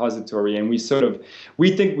the repository, and we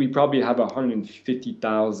think we probably have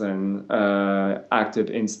 150,000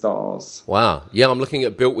 active installs. Wow. Yeah, I'm looking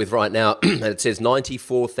at BuiltWith right now, and it says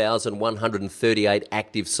 94,138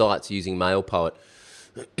 active sites using MailPoet.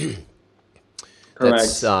 Correct.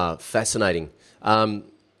 That's fascinating.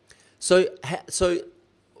 So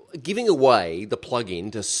giving away the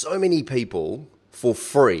plugin to so many people for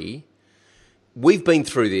free. We've been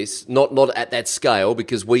through this, not at that scale,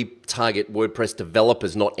 because we target WordPress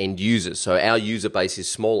developers, not end users. So our user base is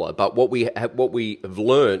smaller. But what we have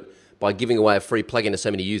learned by giving away a free plugin to so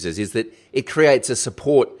many users is that it creates a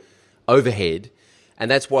support overhead. And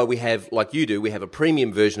that's why we have, like you do, we have a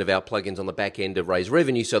premium version of our plugins on the back end to raise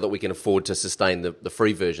revenue so that we can afford to sustain the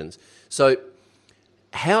free versions. So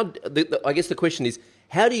I guess the question is,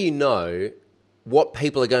 how do you know what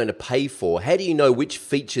people are going to pay for? How do you know which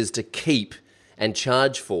features to keep and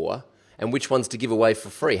charge for, and which ones to give away for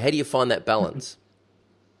free? How do you find that balance?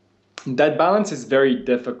 That balance is very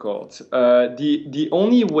difficult. The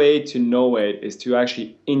only way to know it is to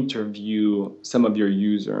actually interview some of your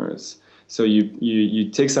users. So you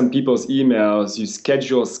take some people's emails, you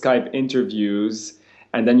schedule Skype interviews,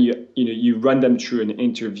 and then you run them through an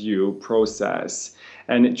interview process.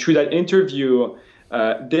 And through that interview,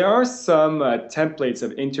 there are some templates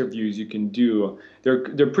of interviews you can do.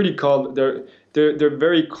 They're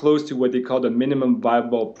very close to what they call the minimum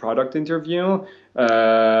viable product interview.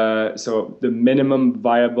 So the minimum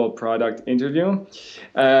viable product interview.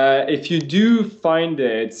 If you do find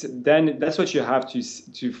it, then that's what you have to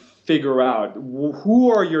figure out.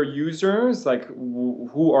 Who are your users? Like,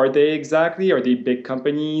 who are they exactly? Are they big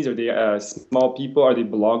companies? Are they small people? Are they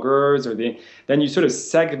bloggers? Then you sort of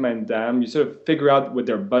segment them. You sort of figure out what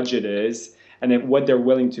their budget is, and then what they're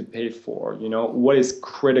willing to pay for, what is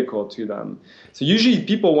critical to them. So usually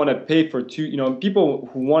people want to pay for people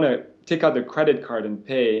who want to take out the credit card and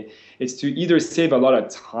pay, it's to either save a lot of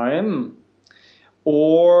time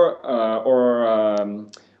or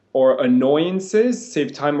annoyances,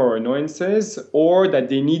 save time or annoyances, or that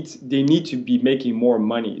they need to be making more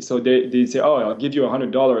money. So they say, oh, I'll give you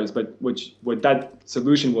 $100, but what that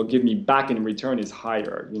solution will give me back in return is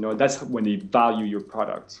higher. That's when they value your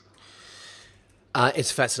product.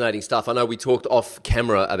 It's fascinating stuff. I know we talked off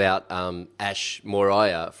camera about Ash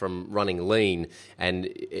Moriah from Running Lean, and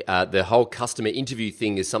the whole customer interview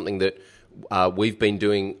thing is something that we've been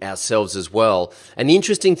doing ourselves as well. And the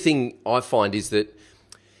interesting thing I find is that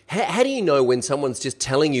how do you know when someone's just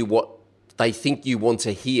telling you what they think you want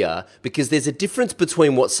to hear? Because there's a difference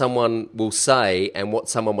between what someone will say and what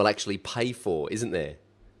someone will actually pay for, isn't there?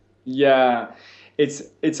 Yeah.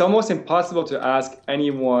 It's almost impossible to ask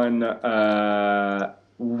anyone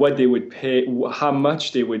what they would pay, how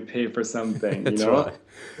much they would pay for something. That's right.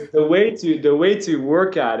 The way to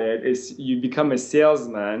work at it is you become a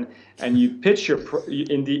salesman and you pitch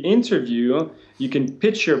in the interview. You can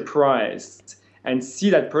pitch your price and see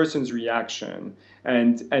that person's reaction,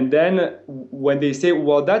 and then when they say,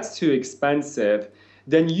 well, that's too expensive,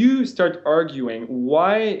 then you start arguing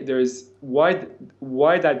why that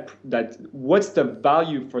what's the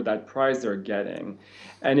value for that price they're getting.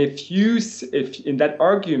 And if in that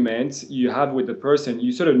argument you have with the person,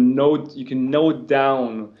 you sort of you can note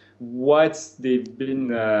down what they've been,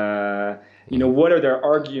 what are their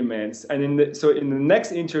arguments. And in the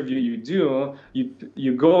next interview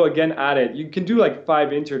you go again at it. You can do like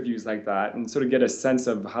 5 interviews like that and sort of get a sense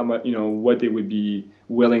of how much, what they would be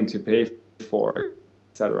willing to pay for,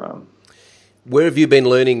 etc. Where have you been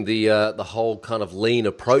learning the whole kind of lean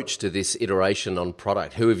approach to this iteration on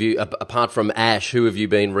product? Who have you, apart from Ash, who have you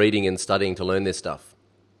been reading and studying to learn this stuff?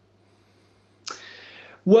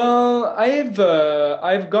 Well,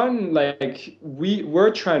 I've gone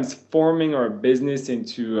we're transforming our business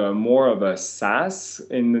into more of a SaaS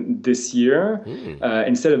in this year.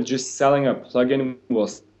 Instead of just selling a plugin,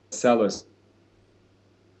 we'll sell a.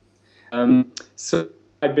 So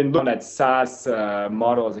I've been looking at SaaS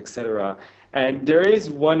models, etc. And there is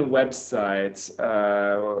one website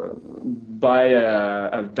by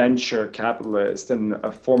a venture capitalist and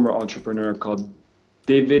a former entrepreneur called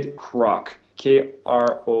David Krok,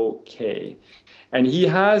 Krok. And he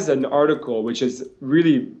has an article which is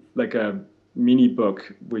really like a mini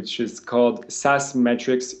book, which is called SaaS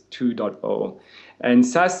Metrics 2.0. And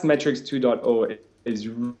SaaS Metrics 2.0 is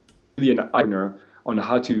really an eye-opener on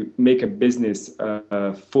how to make a business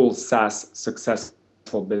a full SaaS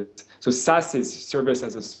successful business. So SaaS is service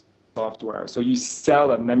as a software. So you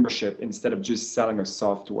sell a membership instead of just selling a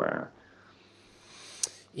software.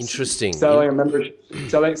 Interesting. Selling a membership,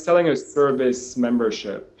 selling a service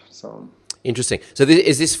membership. So interesting. So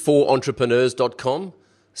is this for entrepreneurs.com?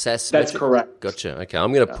 SaaS? That's correct. Gotcha. Okay.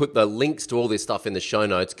 I'm going to put the links to all this stuff in the show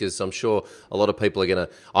notes because I'm sure a lot of people are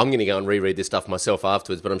I'm going to go and reread this stuff myself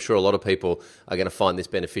afterwards, but I'm sure a lot of people are going to find this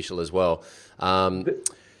beneficial as well.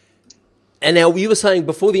 And now you were saying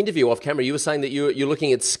before the interview off camera, you were saying that you're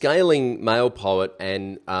looking at scaling MailPoet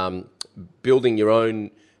and building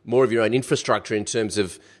more of your own infrastructure in terms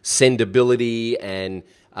of sendability and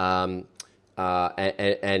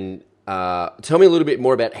tell me a little bit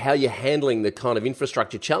more about how you're handling the kind of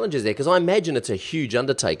infrastructure challenges there, because I imagine it's a huge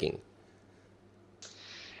undertaking.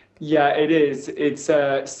 Yeah, it is. It's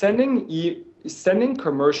sending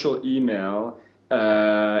commercial email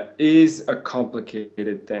is a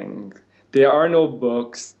complicated thing. There are no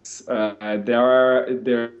books. There are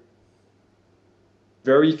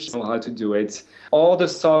very few know how to do it. All the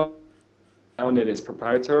software around it is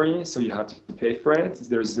proprietary, so you have to pay for it.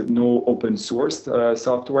 There's no open source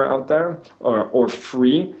software out there or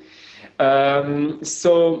free.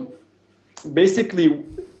 So basically,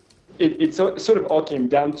 it sort of all came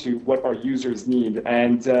down to what our users need.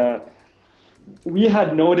 And we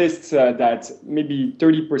had noticed that maybe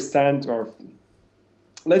 30% or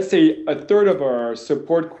let's say a third of our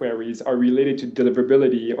support queries are related to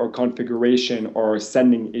deliverability or configuration or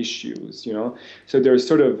sending issues, So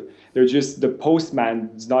they're just the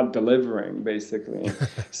postman is not delivering, basically.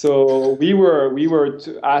 So we were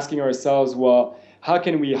asking ourselves, well, how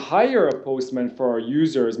can we hire a postman for our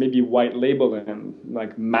users, maybe white label him,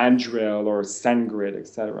 like Mandrill or SendGrid,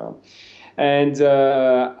 etc. And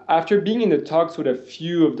after being in the talks with a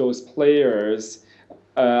few of those players,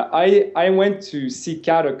 I went to seek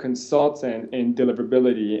out a consultant in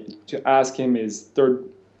deliverability to ask him his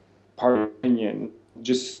third-party opinion,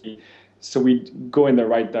 just so we go in the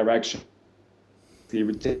right direction. He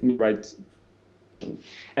would take me right,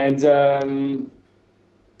 and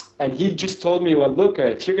he just told me, well, look,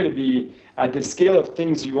 if you're going to be at the scale of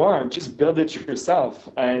things you are, just build it yourself,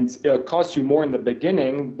 and it'll cost you more in the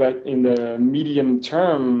beginning, but in the medium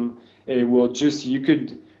term, it will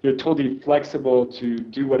you're totally flexible to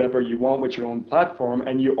do whatever you want with your own platform,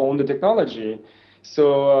 and you own the technology.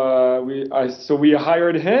 So we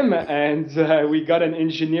hired him, and we got an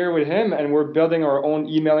engineer with him, and we're building our own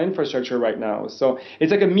email infrastructure right now. So it's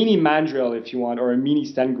like a mini Mandrill, if you want, or a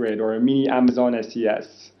mini SendGrid, or a mini Amazon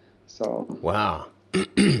SES. So wow,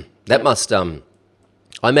 that must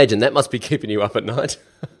I imagine that must be keeping you up at night.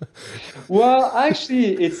 Well,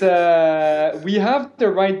 actually, it's we have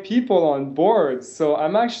the right people on board, so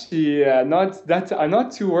I'm actually I'm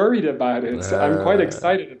not too worried about it. I'm quite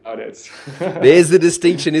excited about it. There's the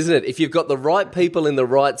distinction, isn't it? If you've got the right people in the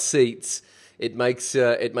right seats, it makes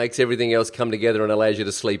everything else come together and allows you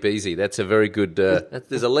to sleep easy. That's a very good.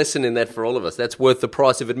 There's a lesson in that for all of us. That's worth the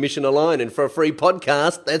price of admission alone, and for a free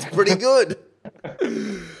podcast, that's pretty good.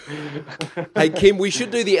 Hey, Kim, we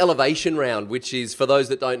should do the elevation round, which is, for those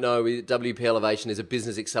that don't know, WP Elevation is a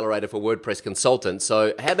business accelerator for WordPress consultants.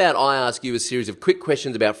 So how about I ask you a series of quick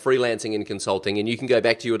questions about freelancing and consulting, and you can go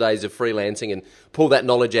back to your days of freelancing and pull that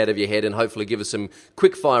knowledge out of your head and hopefully give us some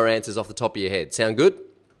quick fire answers off the top of your head. Sound good?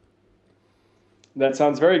 That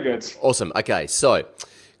sounds very good. Awesome. Okay, so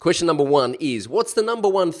question number one is, what's the number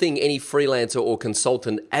one thing any freelancer or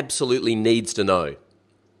consultant absolutely needs to know?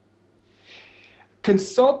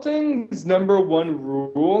 Consulting's number one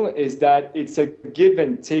rule is that it's a give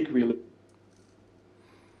and take relationship.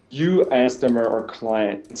 You customer or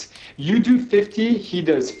client. You do 50, he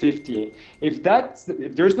does 50. If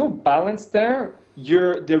there's no balance there,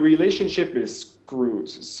 the relationship is screwed.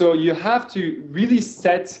 So you have to really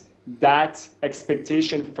set that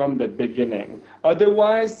expectation from the beginning.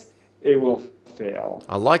 Otherwise, it will fail.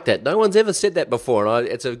 I like that. No one's ever said that before, and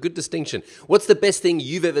it's a good distinction. What's the best thing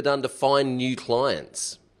you've ever done to find new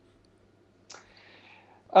clients?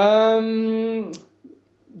 That's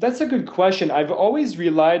a good question. I've always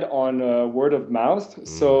relied on word of mouth.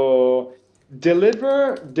 So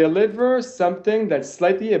deliver something that's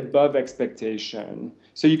slightly above expectation.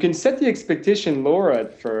 So you can set the expectation lower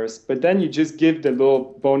at first, but then you just give the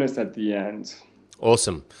little bonus at the end.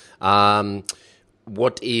 Awesome.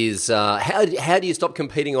 What is how do you stop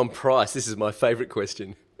competing on price? This is my favorite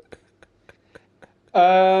question.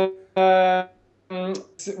 Well,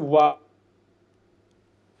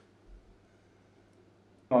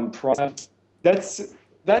 on price,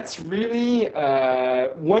 that's really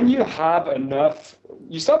when you have enough.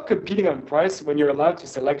 You stop competing on price when you're allowed to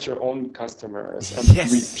select your own customers and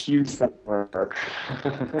refuse that work.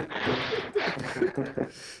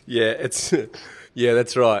 Yeah,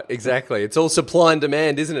 that's right. Exactly. It's all supply and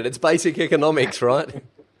demand, isn't it? It's basic economics, right?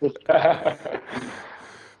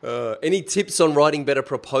 Any tips on writing better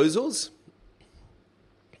proposals?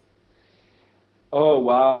 Oh,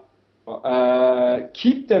 wow.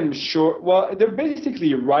 Keep them short. Well, they're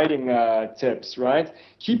basically writing tips, right?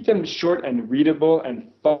 Keep them short and readable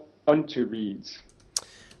and fun to read.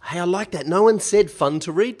 Hey, I like that. No one said fun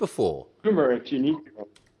to read before. Humor if you need to.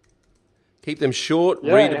 Keep them short,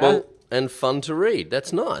 readable, and fun to read.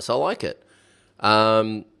 That's nice. I like it.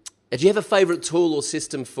 Do you have a favorite tool or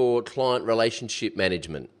system for client relationship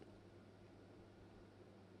management?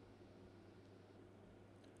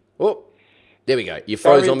 Oh, there we go. You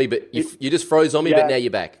froze on me, but you just froze on me, but now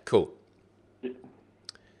you're back. Cool.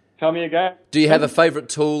 Tell me again. Do you have a favorite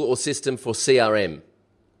tool or system for CRM?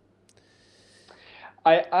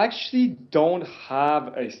 I actually don't have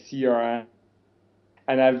a CRM.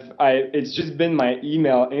 And it's just been my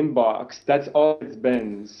email inbox. That's all it's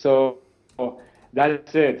been. So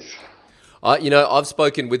that's it. I've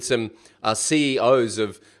spoken with some CEOs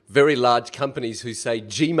of very large companies who say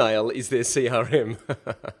Gmail is their CRM.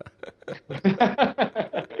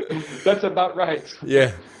 That's about right.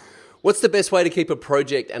 Yeah. What's the best way to keep a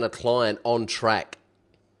project and a client on track?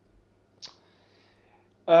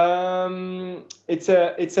 It's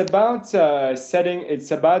about setting.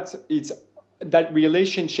 It's that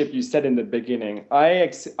relationship you said in the beginning.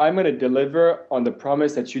 I'm going to deliver on the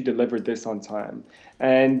promise that you delivered this on time,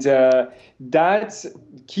 and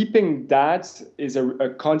keeping that is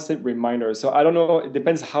a constant reminder. So I don't know. It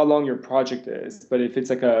depends how long your project is, but if it's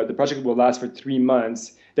like the project will last for 3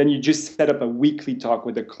 months, then you just set up a weekly talk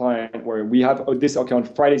with the client where we have on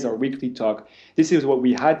Fridays our weekly talk. This is what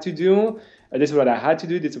we had to do. This is what I had to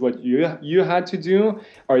do. This is what you had to do.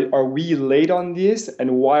 Are we late on this,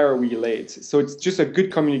 and why are we late? So it's just a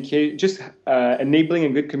good communication, just enabling a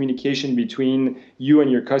good communication between you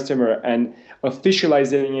and your customer, and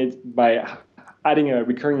officializing it by adding a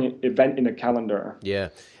recurring event in the calendar. Yeah.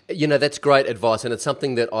 That's great advice, and it's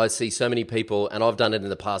something that I see so many people, and I've done it in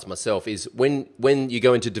the past myself, is when you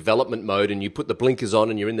go into development mode and you put the blinkers on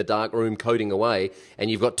and you're in the dark room coding away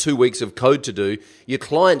and you've got 2 weeks of code to do, your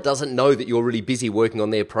client doesn't know that you're really busy working on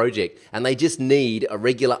their project, and they just need a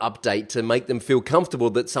regular update to make them feel comfortable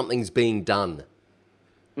that something's being done.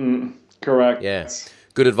 Correct. Yeah.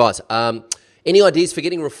 Good advice. Any ideas for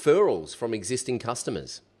getting referrals from existing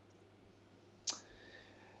customers?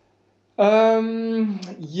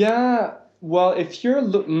 Yeah, well, if you're,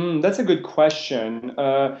 that's a good question.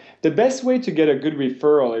 The best way to get a good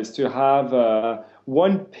referral is to have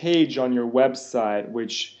one page on your website,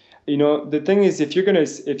 which, the thing is, if you're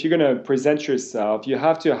gonna present yourself, you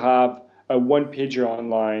have to have a one-pager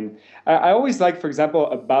online. I always like, for example,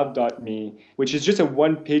 about.me, which is just a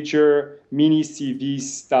one-pager mini CV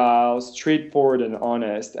style, straightforward and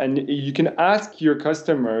honest. And you can ask your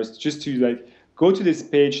customers just to go to this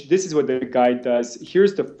page. This is what the guy does.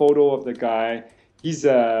 Here's the photo of the guy. he's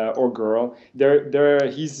or girl,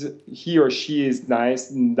 he or she is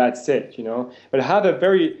nice, and that's it, you know. But have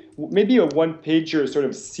maybe a one-pager sort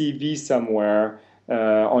of CV somewhere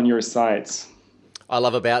on your sites. I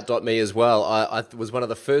love About.me as well. I was one of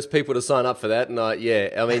the first people to sign up for that, and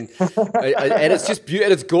and it's just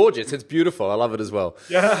and it's gorgeous. It's beautiful. I love it as well.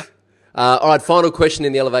 Yeah. All right, final question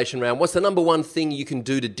in the elevation round. What's the number one thing you can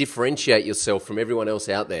do to differentiate yourself from everyone else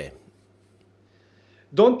out there?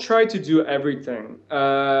 Don't try to do everything.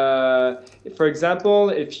 For example,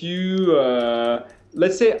 if you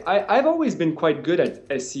let's say I've always been quite good at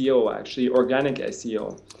SEO, actually, organic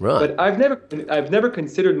SEO. Right. But I've never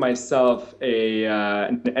considered myself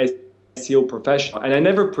an SEO professional, and I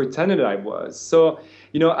never pretended I was. So,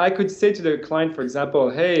 you know, I could say to the client, for example,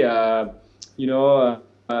 hey, I know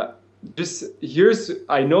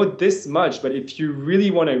this much, but if you really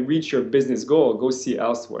want to reach your business goal, go see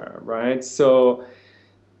elsewhere, right? So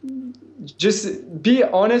just be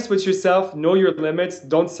honest with yourself, know your limits,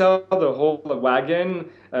 don't sell the whole wagon,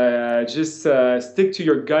 just stick to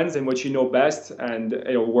your guns and what you know best, and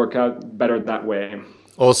it'll work out better that way.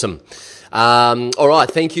 Awesome. All right,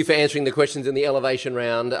 thank you for answering the questions in the elevation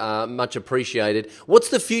round. Much appreciated. What's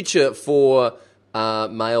the future for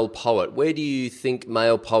Male Poet? Where do you think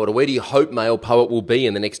Male Poet, or where do you hope Male Poet will be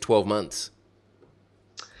in the next 12 months?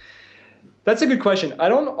 That's a good question. I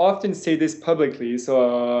don't often say this publicly,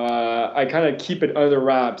 so I kind of keep it under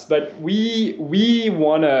wraps. But we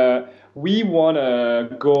wanna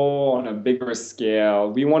go on a bigger scale.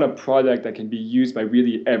 We want a product that can be used by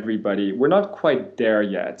really everybody. We're not quite there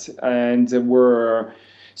yet, and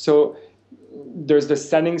so there's the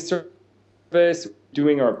sending service.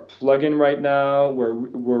 Doing our plugin right now. We're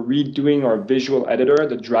redoing our visual editor,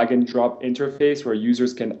 the drag and drop interface where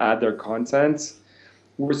users can add their content.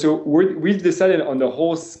 We've decided on the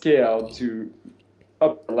whole scale to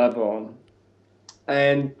up level,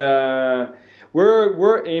 and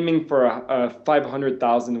we're aiming for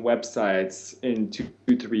 500,000 websites in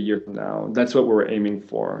 2-3 years from now. That's what we're aiming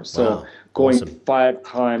for. So wow. Going Awesome. 5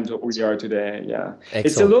 times what we are today. Yeah, Excellent.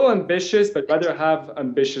 It's a little ambitious, but rather have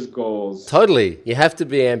ambitious goals. Totally. You have to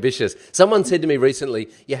be ambitious. Someone said to me recently,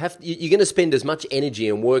 you're going to spend as much energy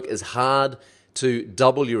and work as hard to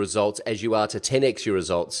double your results as you are to 10x your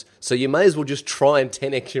results. So you may as well just try and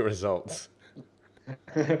 10x your results.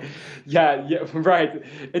 yeah, right.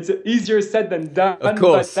 It's easier said than done. Of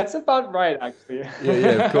course. But that's about right, actually.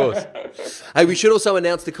 Yeah, of course. Hey, we should also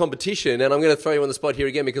announce the competition, and I'm going to throw you on the spot here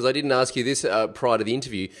again because I didn't ask you this prior to the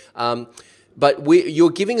interview. But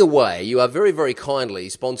you're giving away, you are very, very kindly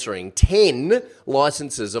sponsoring 10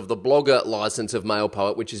 licenses of the blogger license of Male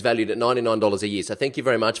Poet, which is valued at $99 a year. So thank you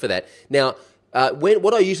very much for that. Now,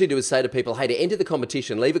 what I usually do is say to people, hey, to enter the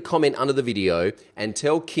competition, leave a comment under the video and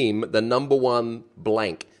tell Kim the number one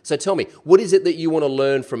blank. So tell me, what is it that you want to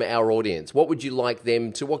learn from our audience? What would you like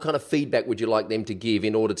them to, what kind of feedback would you like them to give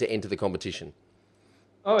in order to enter the competition?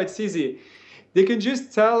 Oh, it's easy. They can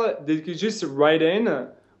just write in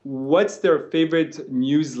what's their favorite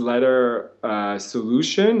newsletter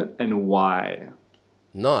solution and why.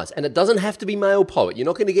 Nice. And it doesn't have to be Male Poet. You're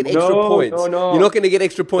not going to get extra points. No. You're not going to get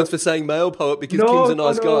extra points for saying Male Poet because Kim's a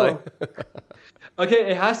nice guy.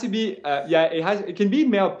 Okay, it has to be, it can be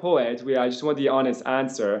Male Poet, where I just want the honest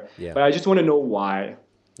answer, but I just want to know why.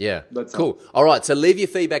 Yeah, that's cool. All right, so leave your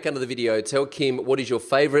feedback under the video. Tell Kim what is your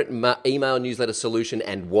favorite email newsletter solution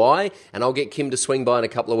and why, and I'll get Kim to swing by in a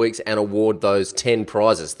couple of weeks and award those 10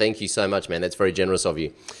 prizes. Thank you so much, man. That's very generous of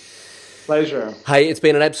you. Pleasure. Hey, it's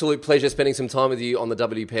been an absolute pleasure spending some time with you on the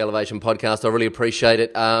WP Elevation podcast. I really appreciate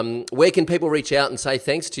it. Where can people reach out and say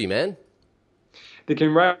thanks to you, man? They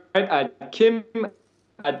can write at kim@mail.com.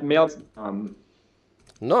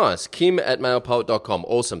 Nice. Kim@malepoet.com.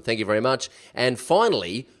 Awesome. Thank you very much. And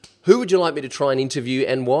finally, who would you like me to try and interview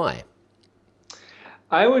and why?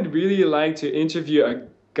 I would really like to interview a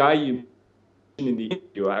guy you in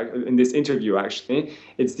this interview, actually.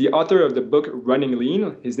 It's the author of the book Running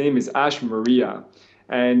Lean. His name is Ash Maria.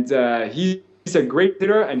 And he's a great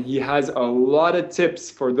hitter, and he has a lot of tips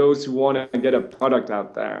for those who want to get a product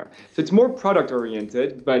out there. So it's more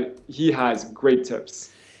product-oriented, but he has great tips.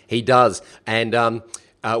 He does. And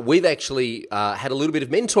we've actually had a little bit of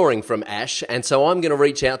mentoring from Ash, and so I'm going to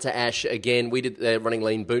reach out to Ash again. We did the Running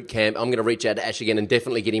Lean boot camp. I'm going to reach out to Ash again and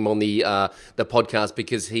definitely get him on the podcast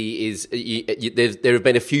because he is. There have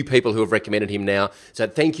been a few people who have recommended him now. So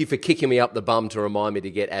thank you for kicking me up the bum to remind me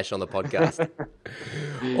to get Ash on the podcast.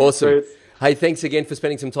 Awesome. Great. Hey, thanks again for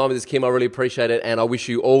spending some time with us, Kim. I really appreciate it, and I wish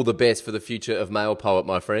you all the best for the future of Male Poet,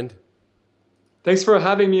 my friend. Thanks for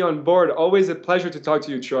having me on board. Always a pleasure to talk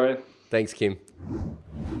to you, Troy. Thanks, Kim.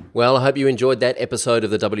 Well, I hope you enjoyed that episode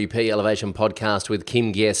of the WP Elevation podcast with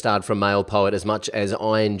Kim Gierstad from Mail Poet as much as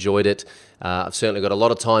I enjoyed it. I've certainly got a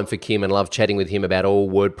lot of time for Kim and love chatting with him about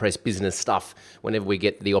all WordPress business stuff whenever we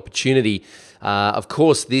get the opportunity. Of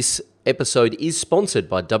course, this episode is sponsored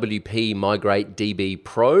by WP Migrate DB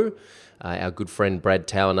Pro, our good friend Brad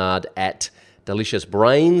Tauernard at Delicious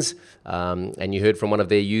Brains, and you heard from one of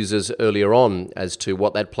their users earlier on as to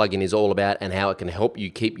what that plugin is all about and how it can help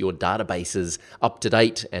you keep your databases up to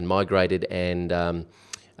date and migrated and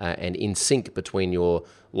in sync between your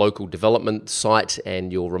local development site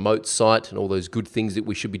and your remote site and all those good things that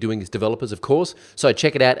we should be doing as developers, of course. So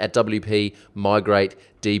check it out at WP Migrate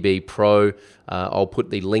DB Pro. I'll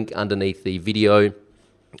put the link underneath the video,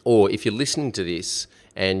 or if you're listening to this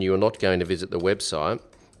and you're not going to visit the website,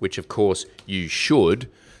 which of course you should,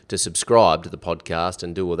 to subscribe to the podcast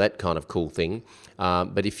and do all that kind of cool thing.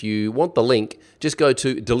 But if you want the link, just go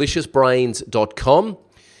to deliciousbrains.com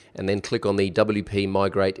and then click on the WP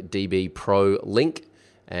Migrate DB Pro link,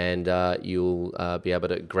 and you'll be able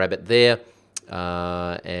to grab it there.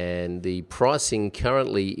 And the pricing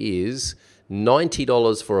currently is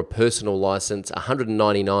 $90 for a personal license,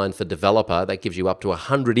 $199 for developer. That gives you up to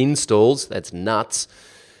 100 installs. That's nuts.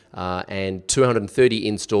 And 230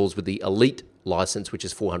 installs with the Elite license, which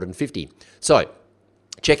is $450. So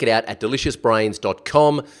check it out at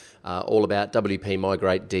deliciousbrains.com, all about WP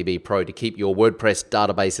Migrate DB Pro to keep your WordPress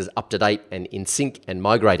databases up to date and in sync and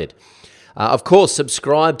migrated. Of course,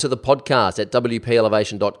 subscribe to the podcast at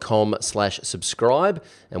wplelevation.com/subscribe,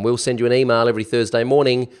 and we'll send you an email every Thursday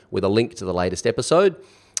morning with a link to the latest episode.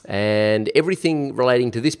 And everything relating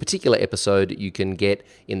to this particular episode you can get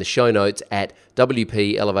in the show notes at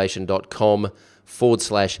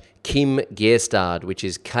wplelevation.com/Kim Gierstad, which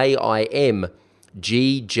is KIMGJERSTAD.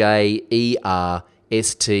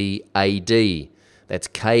 That's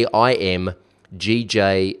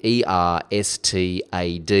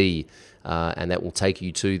KIMGJERSTAD. And that will take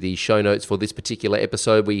you to the show notes for this particular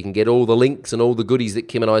episode, where you can get all the links and all the goodies that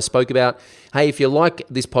Kim and I spoke about. Hey, if you like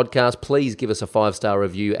this podcast, please give us a 5-star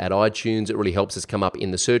review at iTunes. It really helps us come up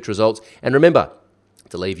in the search results. And remember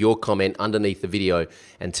to leave your comment underneath the video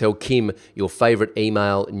and tell Kim your favorite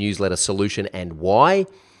email newsletter solution and why.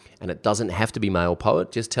 And it doesn't have to be Mail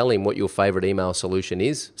Poet. Just tell him what your favorite email solution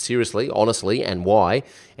is, seriously, honestly, and why.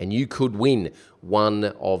 And you could win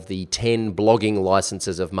one of the 10 blogging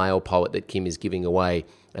licenses of Mail Poet that Kim is giving away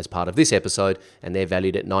as part of this episode, and they're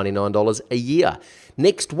valued at $99 a year.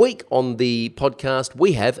 Next week on the podcast,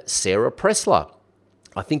 we have Sarah Pressler.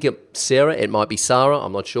 I think it might be Sarah,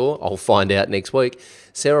 I'm not sure. I'll find out next week.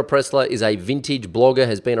 Sarah Pressler is a vintage blogger,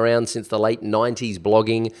 has been around since the late 90s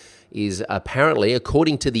blogging, is apparently,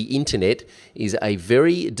 according to the internet, is a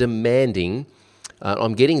very demanding,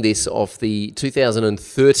 I'm getting this off the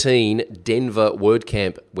 2013 Denver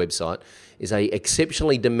WordCamp website, is a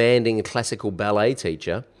exceptionally demanding classical ballet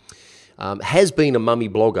teacher, has been a mummy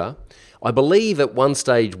blogger. I believe at one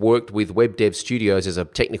stage worked with Web Dev Studios as a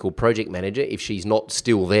technical project manager. If she's not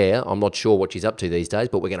still there, I'm not sure what she's up to these days,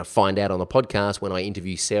 but we're going to find out on the podcast when I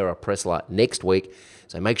interview Sarah Pressler next week.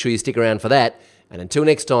 So make sure you stick around for that. And until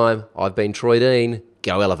next time, I've been Troy Dean.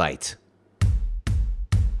 Go Elevate.